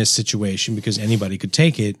in this situation, because anybody could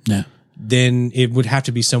take it. yeah. Then it would have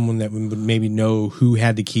to be someone that would maybe know who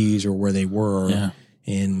had the keys or where they were. Yeah.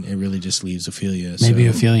 And it really just leaves Ophelia. Maybe so,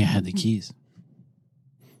 Ophelia had the keys.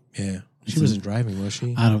 Yeah. She wasn't driving, was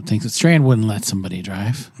she? I don't think so. Strand wouldn't let somebody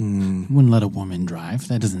drive. Wouldn't let a woman drive.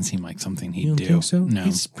 That doesn't seem like something he'd You don't do. think so? No.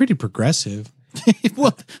 He's pretty progressive.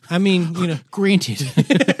 Well, I mean, you know. granted.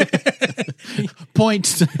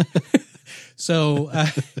 Points. So,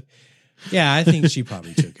 yeah, I think she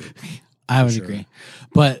probably took it. I would Sure. agree.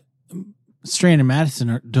 But Strand and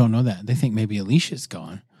Madison don't know that. They think maybe Alicia's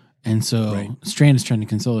gone. And so Right. Strand is trying to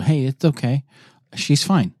console her. Hey, it's okay. She's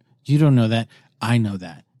fine. You don't know that. I know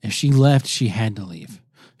that. If she left, she had to leave.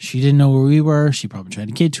 She didn't know where we were. She probably tried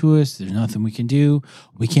to get to us. There's nothing we can do.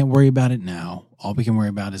 We can't worry about it now. All we can worry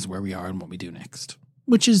about is where we are and what we do next,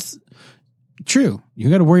 which is true. You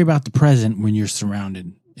got to worry about the present when you're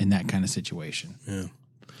surrounded in that kind of situation. Yeah.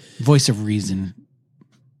 Voice of reason.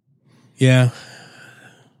 Yeah.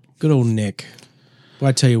 Good old Nick. Well,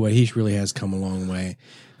 I tell you what, he really has come a long way.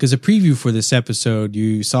 Because a preview for this episode,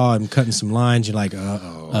 you saw him cutting some lines. You're like,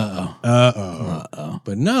 uh-oh.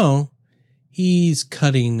 But no, he's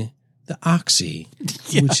cutting the oxy,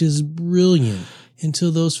 which is brilliant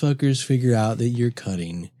until those fuckers figure out that you're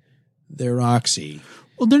cutting their oxy.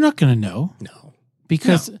 Well, they're not going to know. No.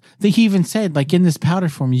 Because he even said, like, in this powder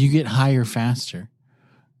form, you get higher faster.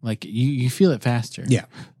 Like, you feel it faster. Yeah.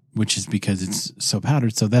 Which is because it's so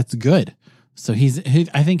powdered. So that's good. So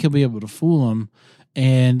I think he'll be able to fool them.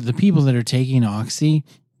 And the people that are taking oxy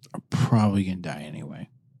are probably going to die anyway.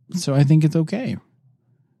 So I think it's okay.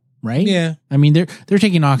 Right? Yeah. I mean, they're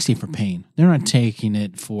taking oxy for pain. They're not taking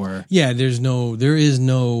it for... Yeah, there is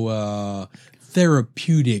no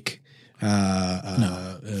therapeutic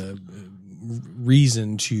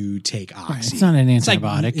reason to take oxy. It's not an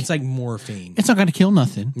antibiotic. It's like morphine. It's not going to kill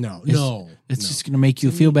nothing. No. It's just going to make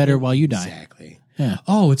you feel better while you die. Exactly. Yeah.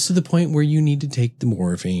 Oh, it's to the point where you need to take the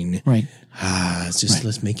morphine. Right. It's just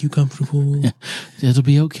let's make you comfortable. Yeah. It'll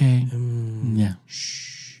be okay. Yeah.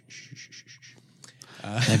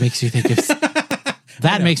 That makes you think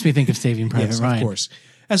of makes me think of Saving Private Yes, Ryan. of course.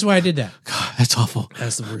 That's why I did that. God, that's awful.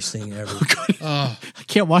 That's the worst thing ever. I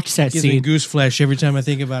can't watch that Gives me scene. goose flesh every time I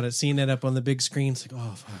think about it. Seeing that up on the big screen, it's like,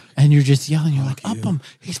 oh, fuck. And you're just yelling. You're like, up him.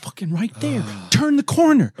 He's fucking right there. Turn the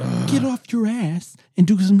corner. Get off your ass and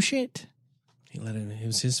do some shit. It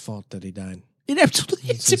was his fault that he died. It absolutely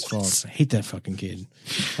It's his fault. I hate that fucking kid.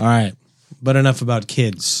 All right. But enough about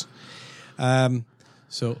kids.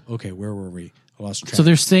 So, okay, where were we? I lost track. So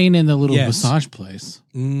they're staying in the little Yes. massage place.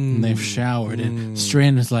 And they've showered. And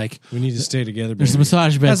Strand is like, We need to stay together. there's baby.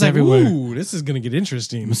 massage I beds was like, everywhere. ooh, this is going to get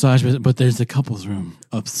interesting. Massage bed, but there's a couple's room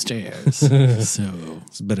upstairs. So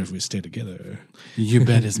It's better if we stay together. your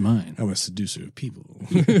bed is mine. I'm a seducer of people.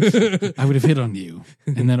 I would have hit on you,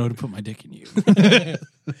 and then I would have put my dick in you.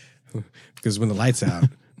 Because when the light's out,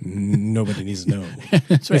 nobody needs to know.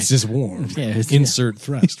 That's right. It's just warm. Yeah, Insert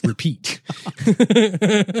thrust. Repeat.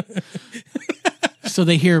 So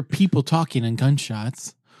they hear people talking and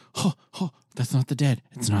gunshots. Oh, that's not the dead.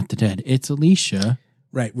 It's not the dead. It's Alicia.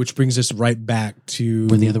 Right, which brings us right back to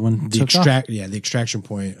Where the other one the took off. the extraction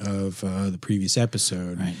point of the previous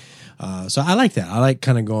episode. Right. So I like that. I like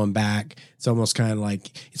kind of going back. It's almost kind of like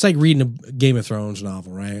it's like reading a Game of Thrones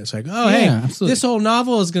novel, right? It's like, oh, hey, absolutely. this whole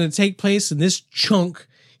novel is going to take place in this chunk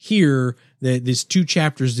here. These 2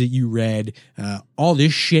 chapters that you read, all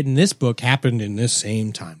this shit in this book happened in this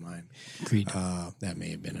same timeline. Agreed. That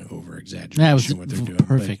may have been an over exaggeration. That was what they're doing.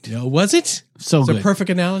 perfect. But, was it? So It's good. a perfect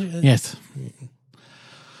analogy. Yes.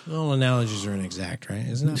 All analogies are inexact, right?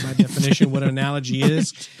 Isn't that my definition of what an analogy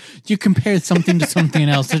is? You compare something to something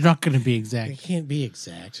else. They're not going to be It exact. can't be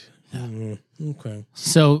exact. Okay.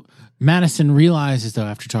 So Madison realizes, though,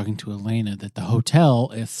 after talking to Elena, that the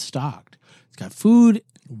hotel is stocked. It's got food,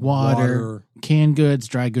 water, canned goods,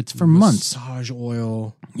 dry goods for months. Massage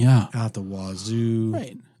oil Yeah. out the wazoo.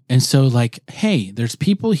 Right. And so, like, hey, there's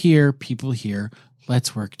people here.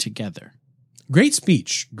 Let's work together. Great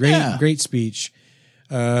speech. Great speech.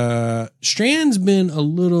 Strand's been a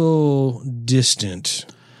little distant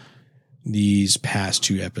these past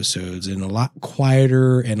 2 episodes and a lot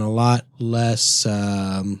quieter and a lot less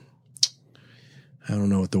I don't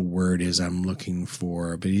know what the word is I'm looking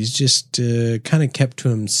for, but he's just kind of kept to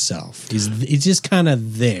himself. He's just kind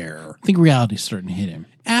of there. I think reality's starting to hit him.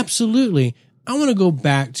 Absolutely. I want to go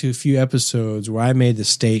back to a few episodes where I made the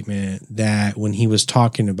statement that when he was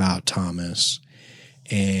talking about Thomas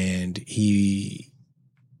and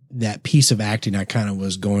that piece of acting I kind of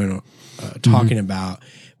was talking about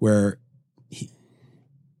where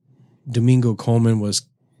Domingo Coleman was,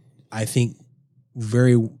 I think,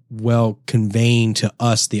 very well conveying to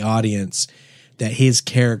us, the audience, that his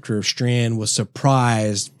character of Strand was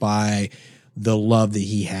surprised by the love that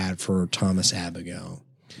he had for Thomas Abigail.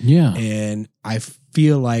 Yeah. And I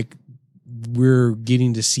feel like we're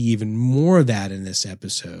getting to see even more of that in this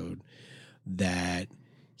episode, that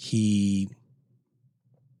he's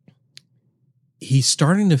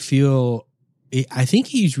starting to feel, I think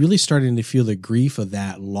he's really starting to feel the grief of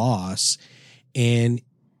that loss. And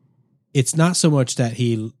it's not so much that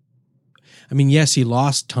yes, he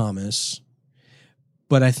lost Thomas,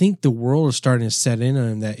 but I think the world is starting to set in on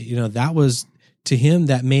him that, that was, to him,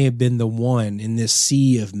 that may have been the one in this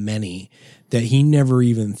sea of many that he never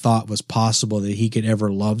even thought was possible that he could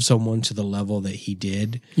ever love someone to the level that he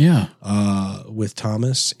did. Yeah. With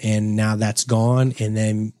Thomas. And now that's gone. And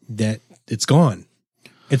then it's gone.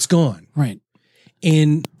 It's gone. Right.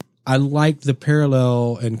 And I like the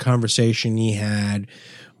parallel and conversation he had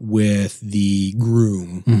with the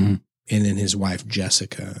groom and then his wife,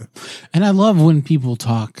 Jessica. And I love when people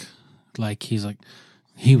talk like he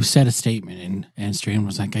said a statement and Strand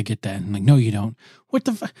was like, I get that. And like, no, you don't.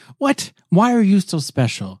 What? Why are you so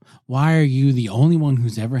special? Why are you the only one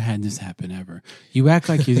who's ever had this happen ever? You act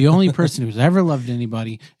like you're the only person who's ever loved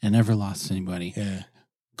anybody and ever lost anybody. Yeah.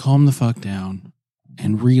 Calm the fuck down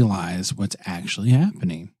and realize what's actually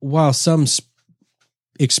happening. While some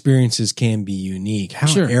experiences can be unique, how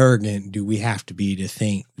Sure. arrogant do we have to be to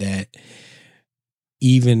think that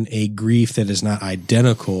even a grief that is not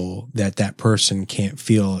identical, that person can't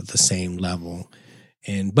feel at the same level?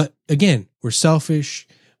 But again, we're selfish.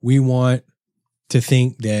 We want to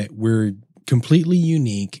think that we're completely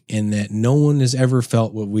unique and that no one has ever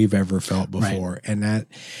felt what we've ever felt before. Right.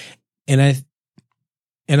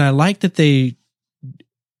 And I like that they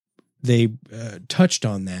touched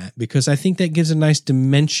on that, because I think that gives a nice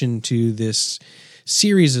dimension to this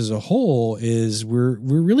series as a whole. Is we're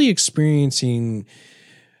really experiencing,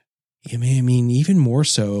 even more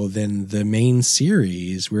so than the main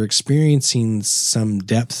series, we're experiencing some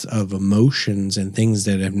depth of emotions and things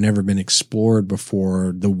that have never been explored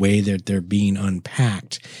before, the way that they're being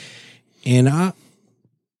unpacked. And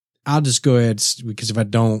I'll just go ahead, because if I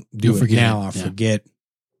don't do it now, I'll forget.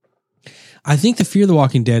 I think the Fear the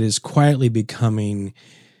Walking Dead is quietly becoming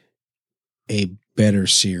a better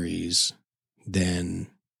series than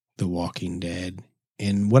The Walking Dead.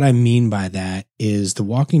 And what I mean by that is The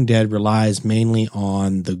Walking Dead relies mainly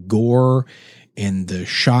on the gore and the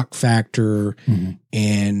shock factor. Mm-hmm.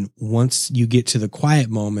 And once you get to the quiet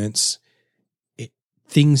moments,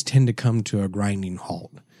 things tend to come to a grinding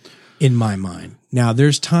halt, in my mind. Now,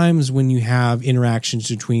 there's times when you have interactions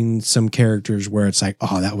between some characters where it's like,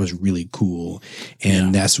 oh, that was really cool.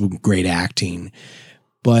 And that's great acting.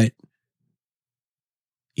 But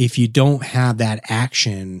if you don't have that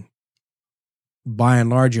action, by and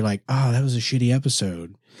large, you're like, oh, that was a shitty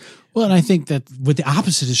episode. Well, and I think that what the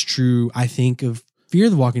opposite is true, I think, of Fear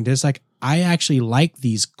the Walking Dead. It's like, I actually like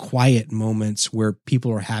these quiet moments where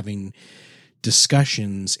people are having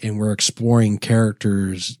discussions and we're exploring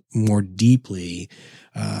characters more deeply.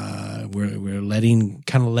 We're letting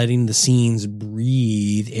the scenes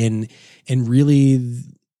breathe, and really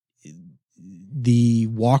the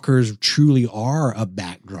walkers truly are a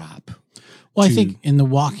backdrop. Well, I think in The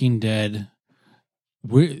Walking Dead,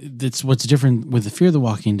 that's what's different with the Fear the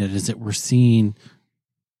Walking Dead, is that we're seeing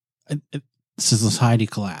a society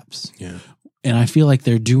collapse. Yeah. And I feel like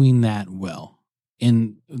they're doing that well.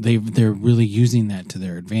 And they're really using that to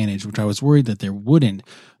their advantage, which I was worried that they wouldn't.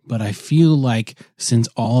 But I feel like since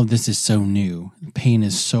all of this is so new, pain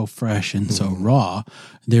is so fresh and so raw,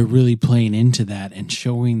 they're really playing into that and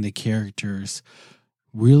showing the characters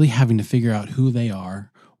really having to figure out who they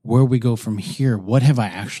are, where we go from here, what have I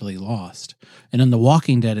actually lost? And in The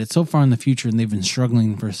Walking Dead, it's so far in the future and they've been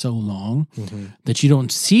struggling for so long that you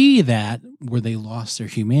don't see that where they lost their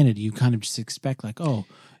humanity. You kind of just expect like, oh,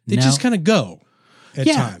 they just kind of go. At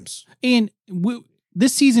times. And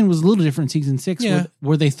this season was a little different, season 6,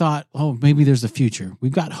 where they thought, oh, maybe there's a future.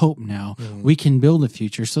 We've got hope now. We can build a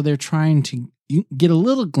future. So they're trying to get a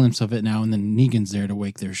little glimpse of it now, and then Negan's there to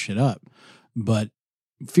wake their shit up. But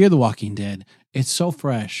Fear the Walking Dead, it's so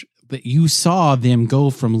fresh that you saw them go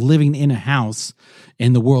from living in a house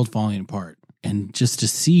and the world falling apart. And just to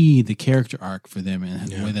see the character arc for them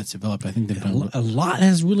and the way that's developed, I think they've done a lot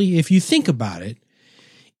has really, if you think about it,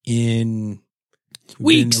 in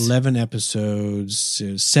weeks, 11 episodes,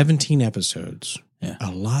 17 episodes,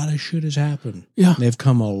 a lot of shit has happened. Yeah. They've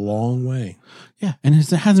come a long way. Yeah. And it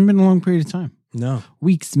hasn't been a long period of time. No.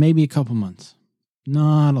 Weeks, maybe a couple months.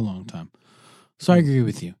 Not a long time. So I agree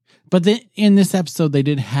with you. But in this episode, they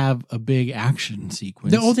did have a big action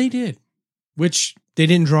sequence. Oh, they did. Which they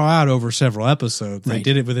didn't draw out over several episodes. They Right.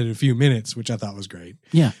 did it within a few minutes, which I thought was great.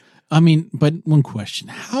 Yeah. I mean, but one question.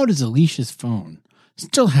 How does Alicia's phone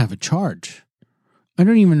still have a charge? I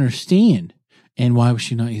don't even understand. And why was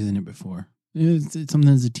she not using it before? It's something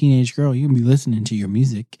as a teenage girl, you can be listening to your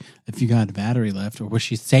music if you got a battery left, or was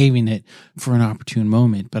she saving it for an opportune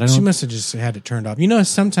moment? But She must have just had it turned off. You know,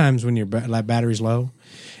 sometimes when your battery's low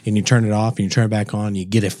and you turn it off and you turn it back on, you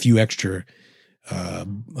get a few extra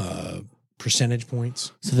percentage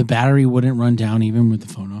points. So the battery wouldn't run down even with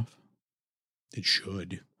the phone off? It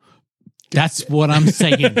should. That's what I'm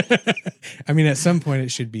saying. I mean, at some point it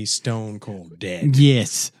should be stone cold dead.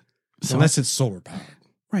 Yes. So Unless it's solar powered.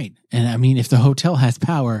 Right. And I mean, if the hotel has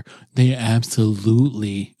power, they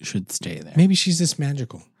absolutely should stay there. Maybe she's this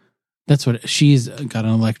magical. That's what she's got,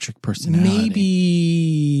 an electric personality.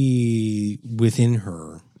 Maybe within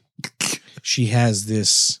her, she has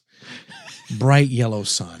this bright yellow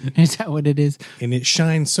sun. Is that what it is? And it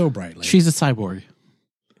shines so brightly. She's a cyborg.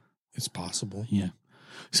 It's possible. Yeah.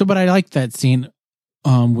 So, but I like that scene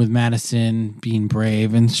with Madison being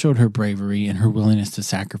brave, and showed her bravery and her willingness to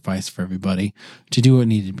sacrifice for everybody to do what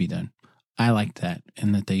needed to be done. I liked that,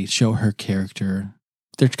 and that they show her character.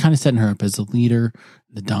 They're kind of setting her up as a leader,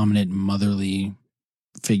 the dominant motherly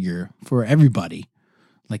figure for everybody.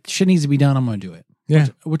 Like, shit needs to be done, I'm going to do it. Yeah.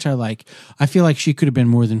 Which I like. I feel like she could have been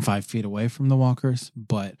more than 5 feet away from the walkers,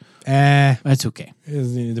 but that's okay.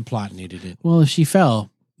 The plot needed it. Well, if she fell,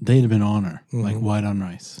 they'd have been on her, like white on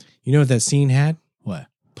rice. You know what that scene had? What?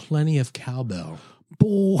 Plenty of cowbell.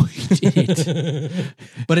 Boy, did it.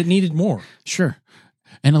 But it needed more. Sure.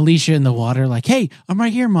 And Alicia in the water, like, hey, I'm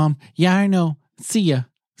right here, Mom. Yeah, I know. See ya.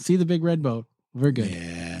 See the big red boat. We're good.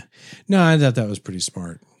 Yeah. No, I thought that was pretty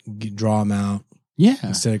smart. Draw them out. Yeah.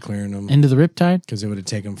 Instead of clearing them. Into the riptide. Because it would have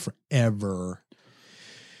taken forever.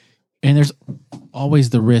 And there's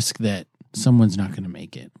always the risk that someone's not going to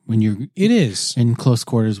make it when you're in close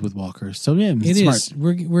quarters with walkers. So yeah, it's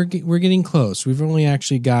smart. We're getting close. We've only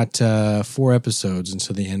actually got 4 episodes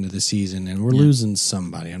until the end of the season, and we're losing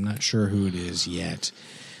somebody. I'm not sure who it is yet.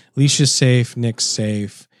 Alicia's safe, Nick's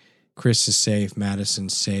safe, Chris is safe,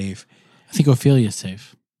 Madison's safe. I think Ophelia's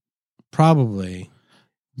safe. Probably,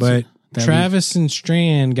 but Travis and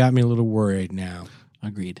Strand got me a little worried now.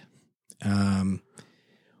 Agreed.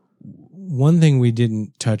 One thing we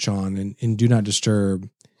didn't touch on in Do Not Disturb,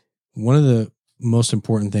 one of the most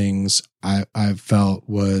important things I felt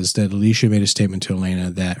was that Alicia made a statement to Elena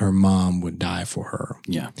that her mom would die for her.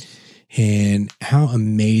 Yeah. And how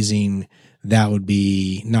amazing that would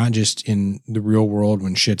be, not just in the real world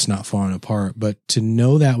when shit's not falling apart, but to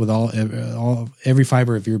know that with every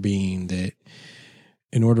fiber of your being, that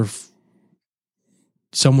in order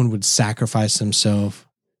someone would sacrifice themselves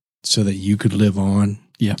so that you could live on.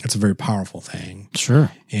 Yeah. That's a very powerful thing.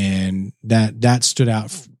 Sure. And that stood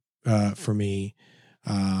out for me.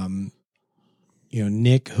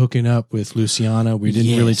 Nick hooking up with Luciana. We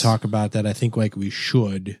didn't really talk about that. I think like we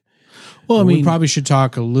should. Well, we probably should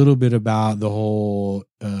talk a little bit about the whole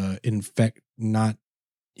not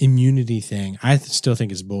immunity thing. I still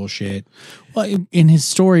think it's bullshit. Well, in his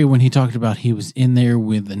story, when he talked about he was in there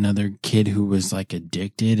with another kid who was like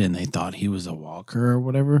addicted and they thought he was a walker or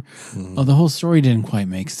whatever, the whole story didn't quite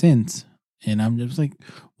make sense. And I'm just like,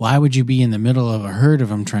 why would you be in the middle of a herd of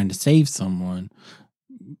them trying to save someone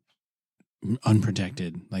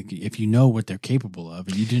unprotected? Like, if you know what they're capable of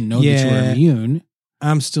and you didn't know that you were immune.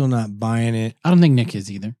 I'm still not buying it. I don't think Nick is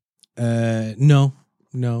either. No.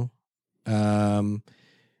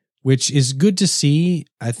 Which is good to see.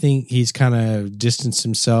 I think he's kind of distanced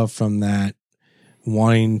himself from that,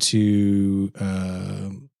 wanting to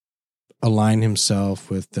align himself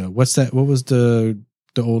with the what was the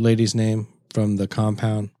old lady's name from the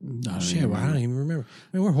compound? I don't even remember.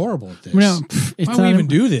 I mean, we're horrible at this. No, why do we even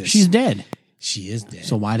do this? She's dead. She is dead.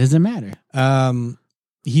 So why does it matter?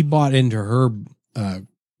 He bought into her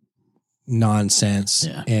nonsense,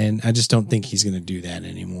 and I just don't think he's going to do that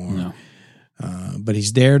anymore. No. But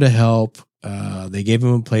he's there to help. They gave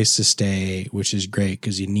him a place to stay, which is great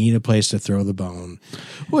because you need a place to throw the bone.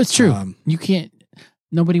 Well, it's true. You can't.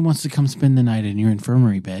 Nobody wants to come spend the night in your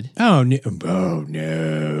infirmary bed. Oh no!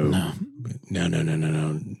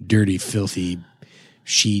 No! Dirty, filthy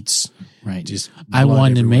sheets. Right. Just I blood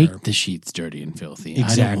wanted to everywhere. make the sheets dirty and filthy. I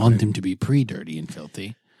Exactly. didn't want them to be pre-dirty and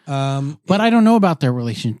filthy. But I don't know about their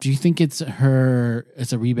relationship. Do you think it's a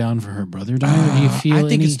rebound for her brother dying? Or do you feel I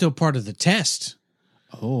think it's still part of the test.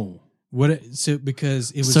 Oh.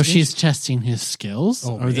 Because it was So she's testing his skills?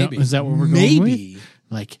 Oh, Or maybe. Is that what we're going Maybe. with?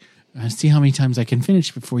 Like, see how many times I can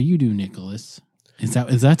finish before you do, Nicholas. Is that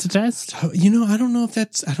the test? I don't know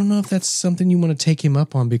if that's something you want to take him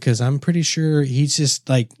up on, because I'm pretty sure he's just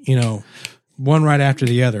like, one right after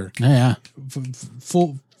the other. Yeah.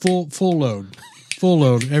 Full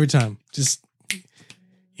load every time. Just,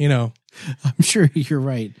 I'm sure you're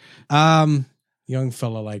right. Young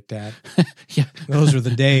fella like that. Yeah. Those were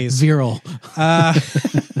the days. Viral.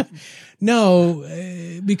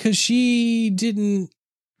 No, because she didn't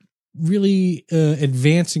really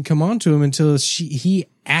advance and come on to him until he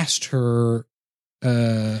asked her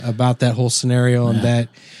about that whole scenario, and that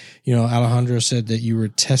Alejandro said that you were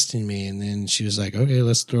testing me, and then she was like, okay,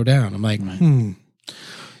 let's throw down. I'm like,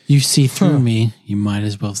 You see through me, you might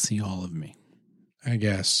as well see all of me. I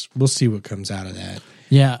guess we'll see what comes out of that.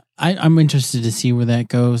 Yeah, I'm interested to see where that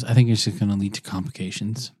goes. I think it's just going to lead to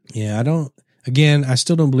complications. Yeah, I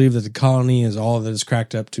still don't believe that the colony is all that it's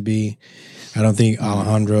cracked up to be. I don't think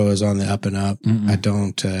Alejandro is on the up and up. I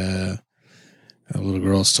don't. A little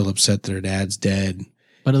girl's still upset that her dad's dead.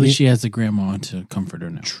 But at least she has the grandma to comfort her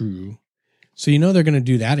now. True. So they're going to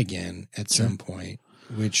do that again at some point.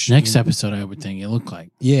 Which next episode, I would think it looked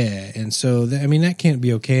like. Yeah, and so that can't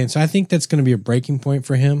be okay. And so I think that's going to be a breaking point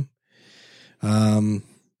for him.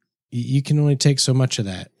 You can only take so much of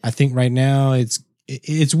that. I think right now it's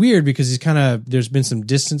weird because there's been some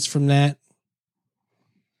distance from that.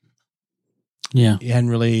 Yeah. He hadn't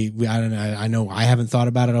really, I don't know. I know I haven't thought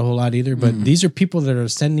about it a whole lot either, but these are people that are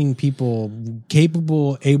sending people,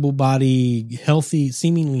 capable, able-bodied,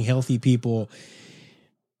 seemingly healthy people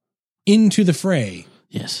into the fray.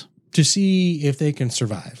 Yes. To see if they can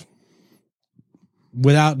survive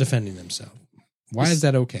without defending themselves. Why is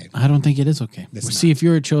that okay? I don't think it is okay. We'll see if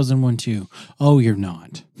you're a chosen one too. Oh, you're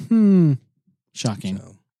not. Shocking.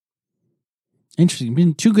 So. Interesting.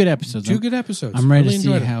 Been 2 good episodes. Good episodes. I'm ready to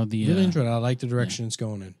see how the... really enjoyed it. I like the direction it's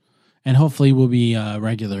going in. And hopefully we'll be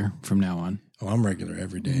regular from now on. Oh, I'm regular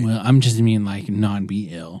every day. Well, I'm just not be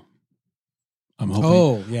ill. I'm hoping.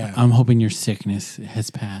 Oh, yeah. I'm hoping your sickness has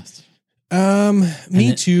passed.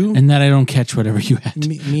 Me too. And that I don't catch whatever you had.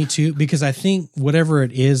 Me too, because I think whatever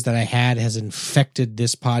it is that I had has infected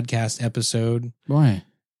this podcast episode. Why?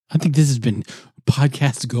 I think this has been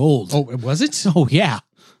podcast gold. Oh, was it? Oh, yeah.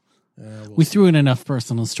 We threw in enough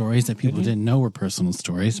personal stories that people didn't know were personal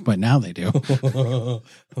stories, but now they do.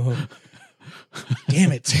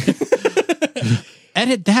 Damn it.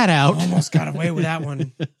 Edit that out. Almost got away with that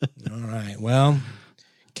one. All right. Well,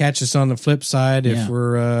 catch us on the flip side. If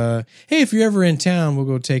if you're ever in town, we'll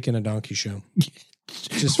go take in a donkey show.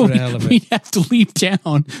 Just for the hell of it. We'd have to leave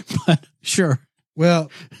town, but sure. Well,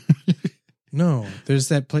 no, there's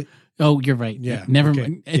that place. Oh, you're right. Yeah. Never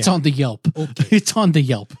mind. It's on the Yelp. Okay. It's on the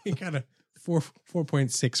Yelp. You got a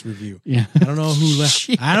 4.6 review. Yeah. I don't know who left.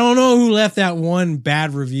 I don't know who left that one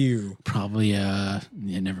bad review. Probably,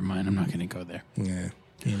 never mind. I'm not going to go there. Yeah.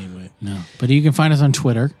 Anyway. No. But you can find us on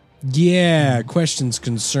Twitter. Yeah. Questions,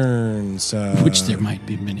 concerns. Which there might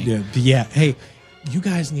be many. Yeah. Hey, you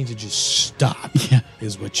guys need to just stop. Yeah.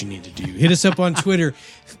 Is what you need to do. Hit us up on Twitter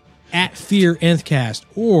at FearNTHcast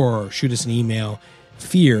or shoot us an email,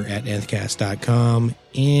 fear@nthcast.com.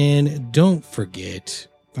 And don't forget,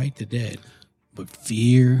 fight the dead, but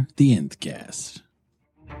fear the Nth Cast.